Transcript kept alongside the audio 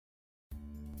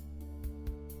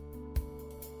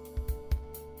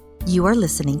You are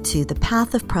listening to the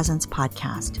Path of Presence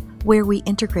podcast, where we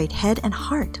integrate head and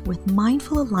heart with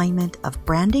mindful alignment of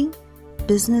branding,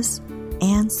 business,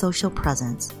 and social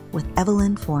presence with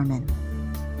Evelyn Foreman.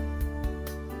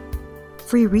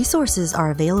 Free resources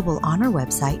are available on our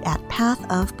website at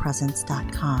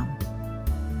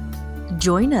pathofpresence.com.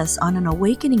 Join us on an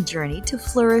awakening journey to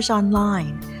flourish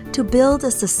online, to build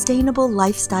a sustainable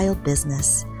lifestyle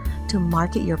business, to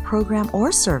market your program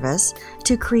or service,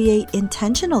 to create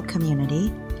intentional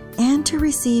community, and to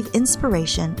receive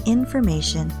inspiration,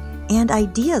 information, and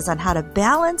ideas on how to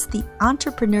balance the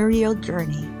entrepreneurial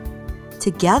journey.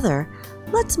 Together,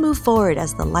 let's move forward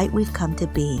as the light we've come to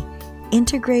be,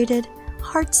 integrated,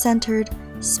 heart-centered,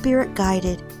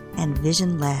 spirit-guided, and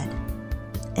vision-led.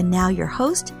 And now your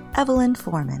host, Evelyn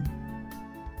Foreman.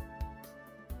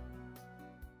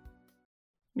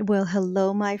 Well,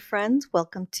 hello, my friends.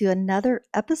 Welcome to another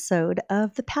episode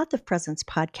of the Path of Presence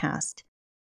podcast.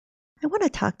 I want to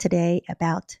talk today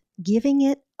about giving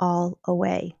it all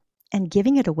away and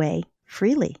giving it away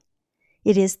freely.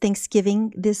 It is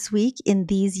Thanksgiving this week in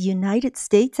these United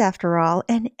States, after all,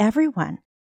 and everyone,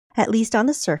 at least on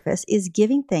the surface, is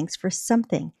giving thanks for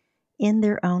something in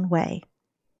their own way.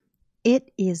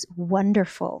 It is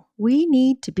wonderful. We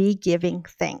need to be giving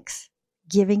thanks.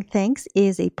 Giving thanks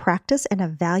is a practice and a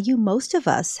value most of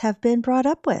us have been brought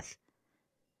up with.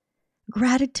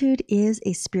 Gratitude is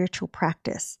a spiritual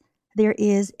practice. There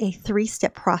is a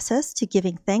 3-step process to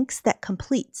giving thanks that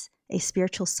completes a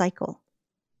spiritual cycle.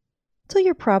 So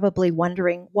you're probably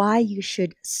wondering why you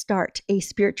should start a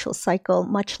spiritual cycle,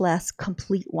 much less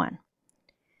complete one.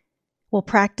 Well,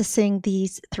 practicing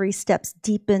these 3 steps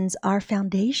deepens our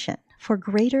foundation for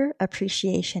greater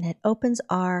appreciation. It opens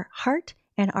our heart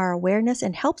and our awareness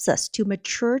and helps us to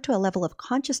mature to a level of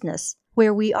consciousness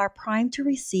where we are primed to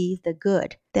receive the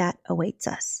good that awaits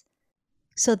us.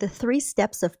 So the 3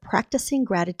 steps of practicing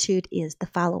gratitude is the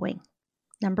following.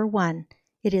 Number 1,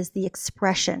 it is the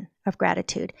expression of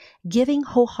gratitude, giving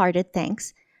wholehearted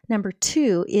thanks. Number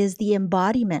 2 is the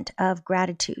embodiment of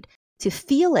gratitude, to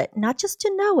feel it, not just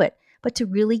to know it, but to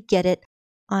really get it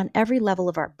on every level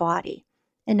of our body.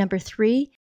 And number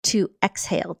 3, to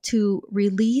exhale, to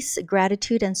release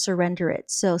gratitude and surrender it.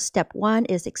 So step 1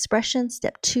 is expression,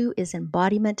 step 2 is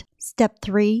embodiment, step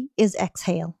 3 is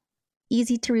exhale.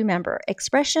 Easy to remember: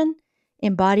 expression,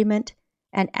 embodiment,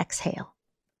 and exhale.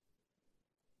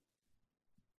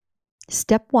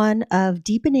 Step 1 of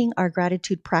deepening our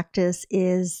gratitude practice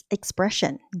is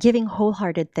expression, giving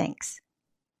wholehearted thanks.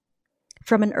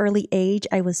 From an early age,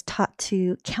 I was taught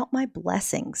to count my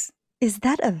blessings. Is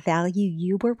that a value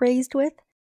you were raised with?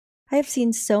 I have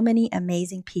seen so many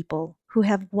amazing people who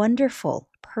have wonderful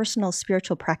personal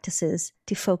spiritual practices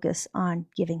to focus on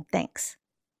giving thanks.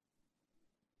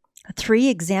 3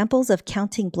 examples of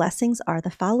counting blessings are the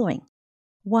following.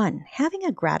 1, having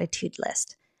a gratitude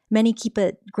list. Many keep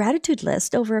a gratitude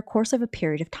list over a course of a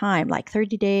period of time, like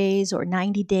 30 days or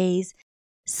 90 days.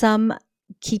 Some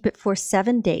keep it for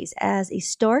 7 days as a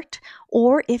start,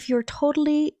 or if you're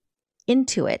totally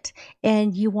into it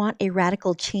and you want a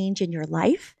radical change in your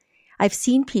life, I've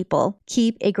seen people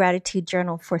keep a gratitude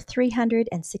journal for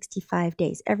 365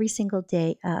 days, every single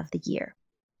day of the year.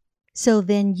 So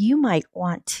then you might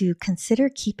want to consider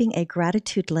keeping a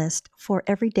gratitude list for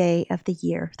every day of the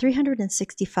year,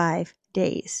 365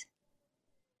 days.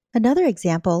 Another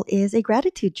example is a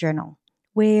gratitude journal,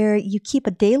 where you keep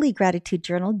a daily gratitude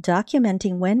journal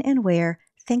documenting when and where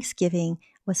Thanksgiving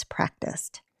was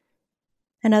practiced.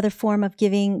 Another form of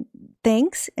giving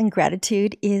thanks and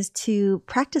gratitude is to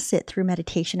practice it through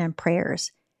meditation and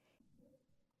prayers.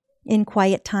 In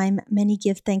quiet time, many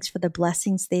give thanks for the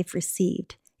blessings they've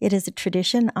received. It is a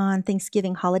tradition on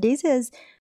Thanksgiving holidays, as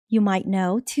you might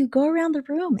know, to go around the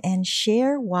room and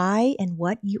share why and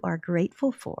what you are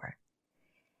grateful for.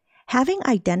 Having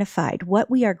identified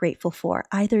what we are grateful for,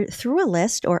 either through a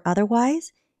list or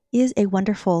otherwise, is a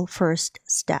wonderful first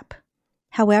step.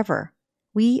 However,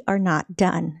 we are not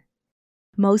done.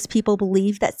 Most people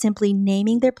believe that simply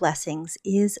naming their blessings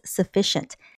is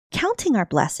sufficient. Counting our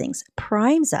blessings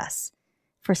primes us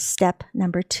for step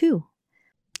number 2.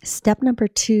 Step number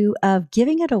 2 of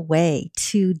giving it away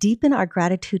to deepen our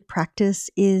gratitude practice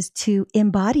is to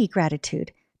embody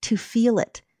gratitude, to feel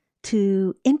it,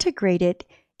 to integrate it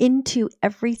into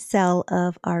every cell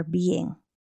of our being.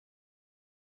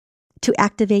 To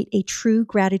activate a true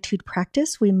gratitude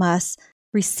practice, we must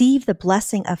receive the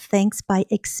blessing of thanks by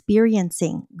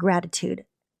experiencing gratitude,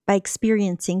 by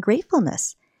experiencing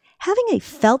gratefulness. Having a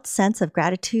felt sense of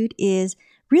gratitude is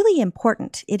really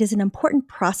important. It is an important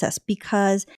process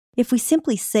because if we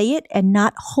simply say it and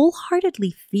not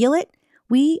wholeheartedly feel it,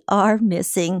 we are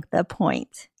missing the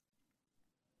point.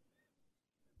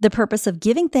 The purpose of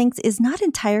giving thanks is not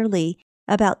entirely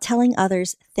about telling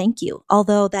others thank you,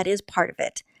 although that is part of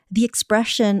it. The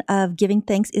expression of giving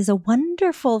thanks is a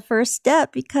wonderful first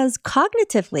step because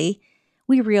cognitively,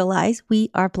 we realize we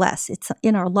are blessed. It's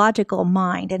in our logical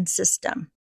mind and system.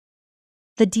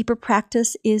 The deeper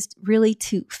practice is really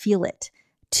to feel it,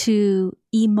 to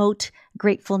emote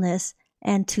gratefulness,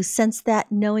 and to sense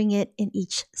that, knowing it in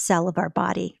each cell of our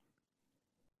body.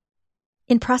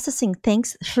 In processing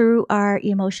thanks through our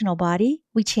emotional body,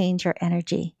 we change our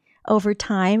energy. Over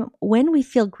time, when we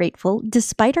feel grateful,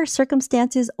 despite our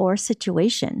circumstances or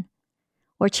situation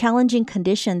or challenging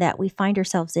condition that we find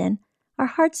ourselves in, our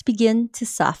hearts begin to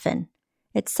soften.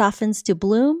 It softens to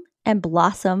bloom and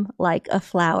blossom like a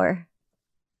flower.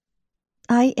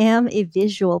 I am a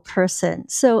visual person,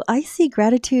 so I see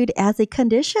gratitude as a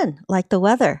condition, like the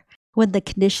weather. When the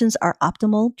conditions are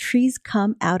optimal, trees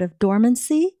come out of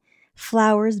dormancy,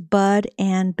 flowers bud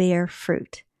and bear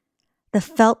fruit. The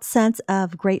felt sense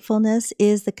of gratefulness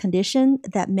is the condition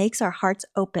that makes our hearts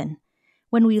open.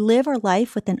 When we live our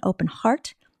life with an open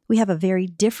heart, we have a very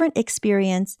different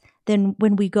experience than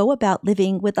when we go about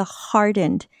living with a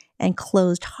hardened and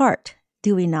closed heart,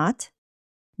 do we not?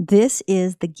 This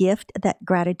is the gift that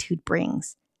gratitude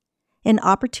brings, an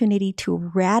opportunity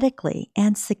to radically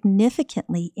and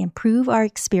significantly improve our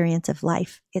experience of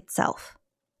life itself.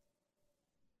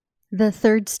 The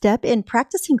third step in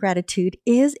practicing gratitude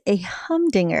is a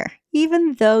humdinger.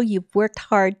 Even though you've worked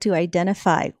hard to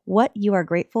identify what you are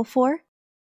grateful for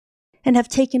and have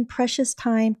taken precious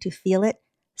time to feel it,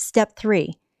 step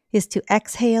 3 is to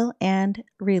exhale and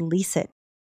release it.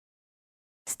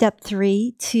 Step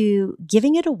 3 to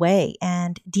giving it away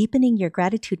and deepening your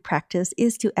gratitude practice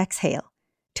is to exhale,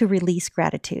 to release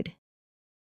gratitude.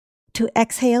 To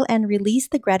exhale and release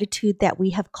the gratitude that we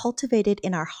have cultivated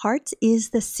in our hearts is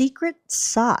the secret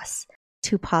sauce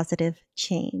to positive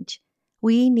change.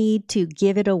 We need to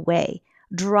give it away,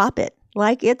 drop it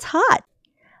like it's hot.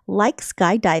 Like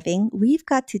skydiving, we've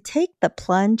got to take the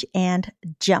plunge and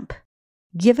jump.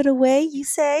 Give it away, you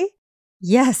say?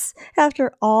 Yes,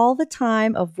 after all the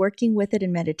time of working with it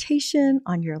in meditation,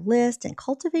 on your list, and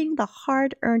cultivating the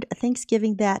hard-earned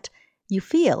Thanksgiving that you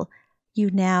feel, you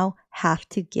now have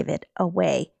to give it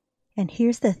away. And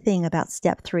here's the thing about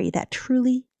step 3 that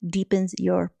truly deepens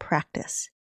your practice.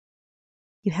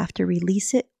 You have to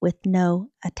release it with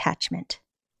no attachment.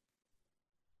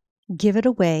 Give it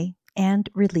away and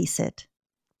release it.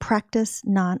 Practice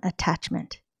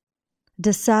non-attachment.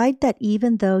 Decide that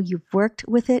even though you've worked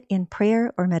with it in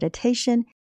prayer or meditation,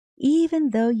 even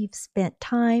though you've spent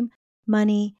time,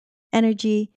 money,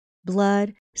 energy,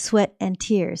 blood, sweat, and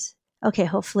tears, okay,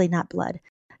 hopefully not blood,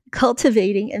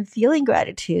 cultivating and feeling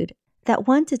gratitude, that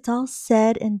once it's all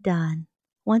said and done,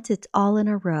 once it's all in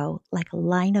a row, like a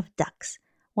line of ducks,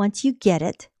 once you get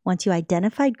it, once you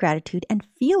identified gratitude and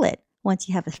feel it, once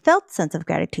you have a felt sense of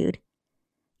gratitude,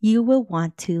 you will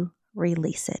want to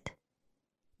release it.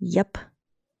 Yep.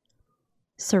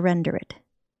 Surrender it.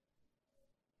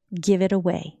 Give it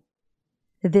away.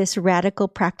 This radical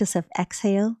practice of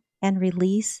exhale and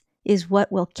release is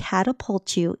what will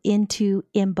catapult you into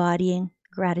embodying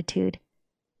gratitude.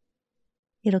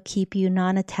 It'll keep you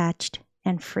non-attached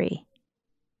and free.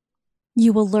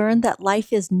 You will learn that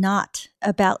life is not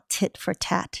about tit for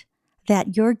tat,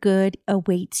 that your good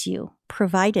awaits you,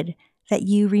 provided that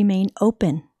you remain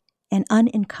open and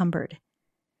unencumbered.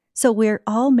 So we're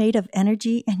all made of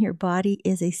energy, and your body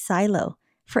is a silo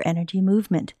for energy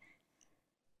movement.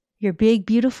 Your big,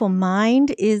 beautiful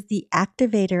mind is the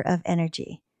activator of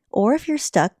energy. Or if you're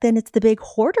stuck, then it's the big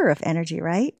hoarder of energy,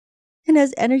 right? And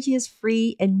as energy is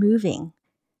free and moving,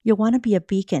 you'll want to be a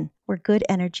beacon where good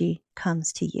energy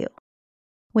comes to you.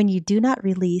 When you do not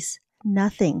release,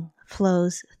 nothing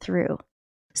flows through.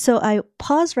 So I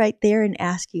pause right there and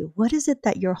ask you, what is it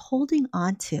that you're holding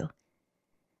on to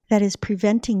that is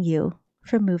preventing you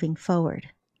from moving forward?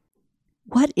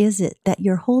 What is it that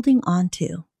you're holding on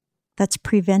to that's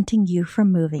preventing you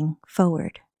from moving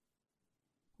forward?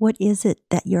 What is it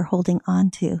that you're holding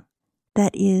on to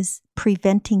that is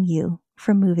preventing you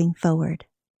from moving forward?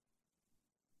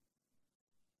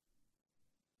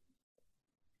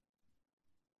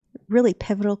 Really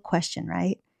pivotal question,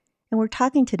 right? And we're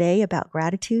talking today about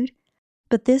gratitude,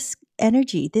 but this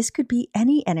energy, this could be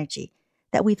any energy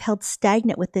that we've held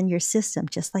stagnant within your system,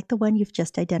 just like the one you've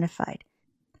just identified,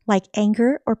 like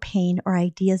anger or pain or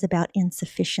ideas about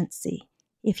insufficiency.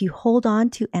 If you hold on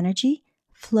to energy,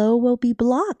 flow will be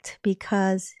blocked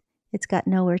because it's got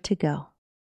nowhere to go.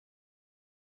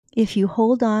 If you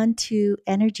hold on to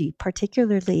energy,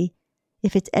 particularly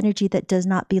if it's energy that does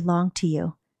not belong to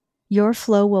you, Your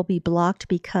flow will be blocked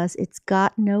because it's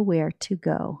got nowhere to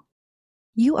go.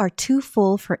 You are too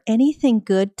full for anything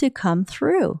good to come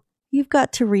through. You've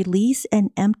got to release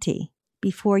and empty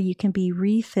before you can be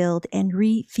refilled and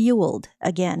refueled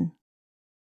again.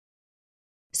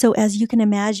 So as you can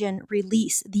imagine,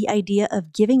 release, the idea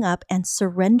of giving up and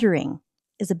surrendering,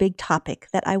 is a big topic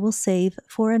that I will save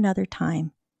for another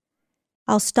time.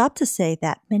 I'll stop to say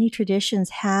that many traditions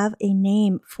have a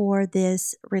name for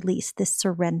this release, this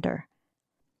surrender.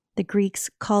 The Greeks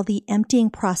call the emptying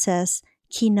process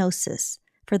kenosis.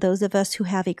 For those of us who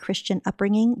have a Christian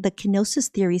upbringing, the kenosis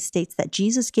theory states that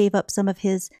Jesus gave up some of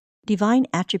his divine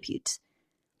attributes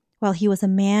while he was a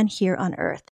man here on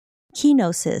earth.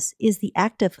 Kenosis is the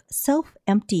act of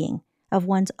self-emptying of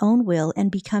one's own will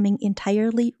and becoming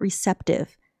entirely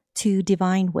receptive to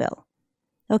divine will.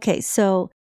 Okay, so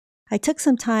I took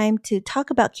some time to talk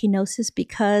about kenosis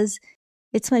because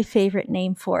it's my favorite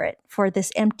name for it, for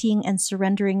this emptying and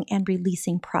surrendering and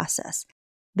releasing process.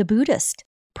 The Buddhists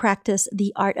practice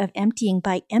the art of emptying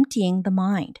by emptying the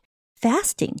mind.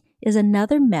 Fasting is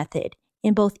another method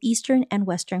in both Eastern and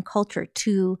Western culture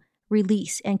to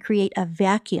release and create a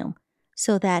vacuum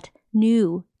so that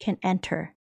new can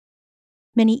enter.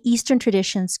 Many Eastern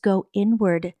traditions go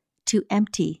inward to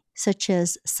empty, such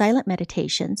as silent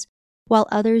meditations, while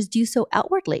others do so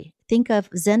outwardly. Think of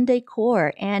Zen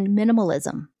decor and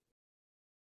minimalism.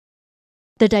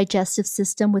 The digestive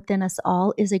system within us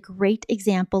all is a great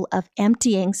example of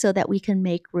emptying so that we can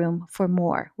make room for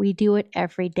more. We do it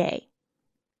every day,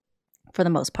 for the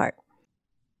most part.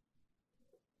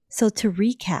 So to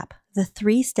recap, the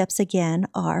 3 steps again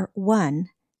are 1,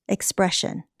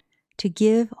 expression, to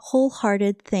give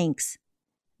wholehearted thanks.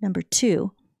 Number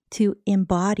 2, to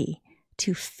embody,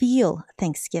 to feel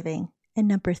thanksgiving. And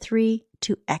number 3,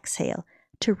 to exhale,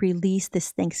 to release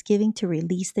this thanksgiving, to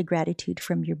release the gratitude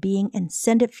from your being and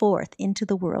send it forth into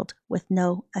the world with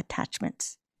no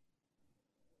attachments.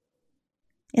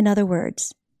 In other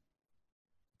words,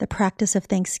 the practice of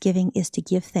thanksgiving is to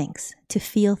give thanks, to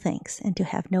feel thanks, and to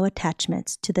have no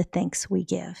attachments to the thanks we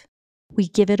give. We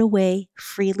give it away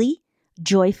freely,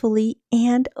 joyfully,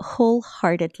 and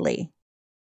wholeheartedly.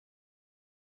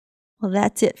 Well,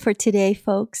 that's it for today,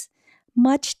 folks.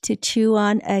 Much to chew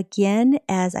on again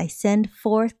as I send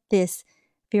forth this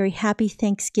very happy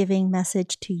Thanksgiving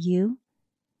message to you.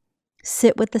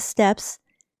 Sit with the steps,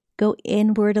 go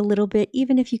inward a little bit,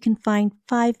 even if you can find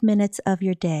 5 minutes of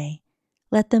your day.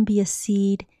 Let them be a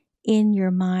seed in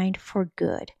your mind for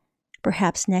good.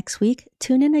 Perhaps next week,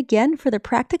 tune in again for the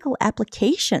practical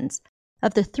applications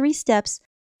of the 3 steps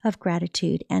of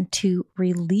gratitude and to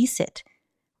release it.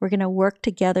 We're going to work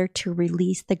together to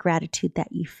release the gratitude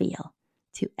that you feel,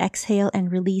 to exhale and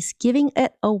release giving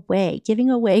away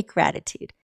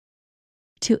gratitude,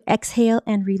 to exhale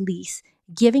and release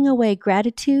giving away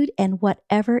gratitude and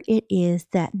whatever it is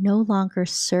that no longer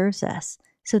serves us,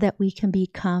 so that we can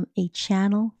become a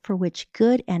channel for which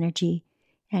good energy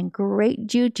and great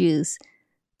jujus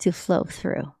to flow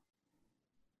through.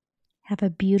 Have a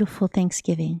beautiful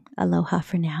Thanksgiving. Aloha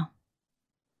for now.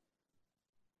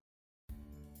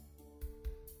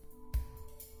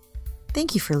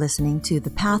 Thank you for listening to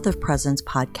the Path of Presence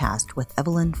podcast with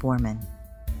Evelyn Foreman.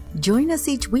 Join us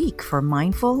each week for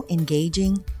mindful,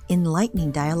 engaging, enlightening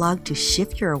dialogue to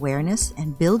shift your awareness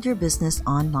and build your business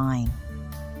online.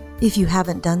 If you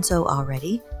haven't done so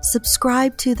already,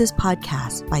 subscribe to this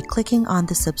podcast by clicking on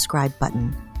the subscribe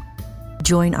button.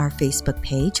 Join our Facebook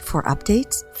page for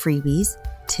updates, freebies,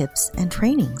 tips, and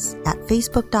trainings at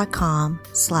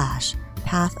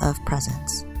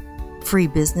facebook.com/pathofpresence. Free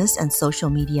business and social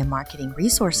media marketing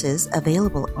resources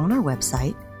available on our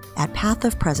website at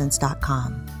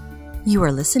pathofpresence.com. You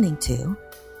are listening to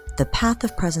the Path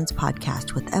of Presence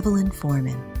podcast with Evelyn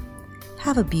Foreman.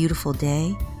 Have a beautiful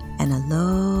day and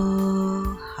aloha.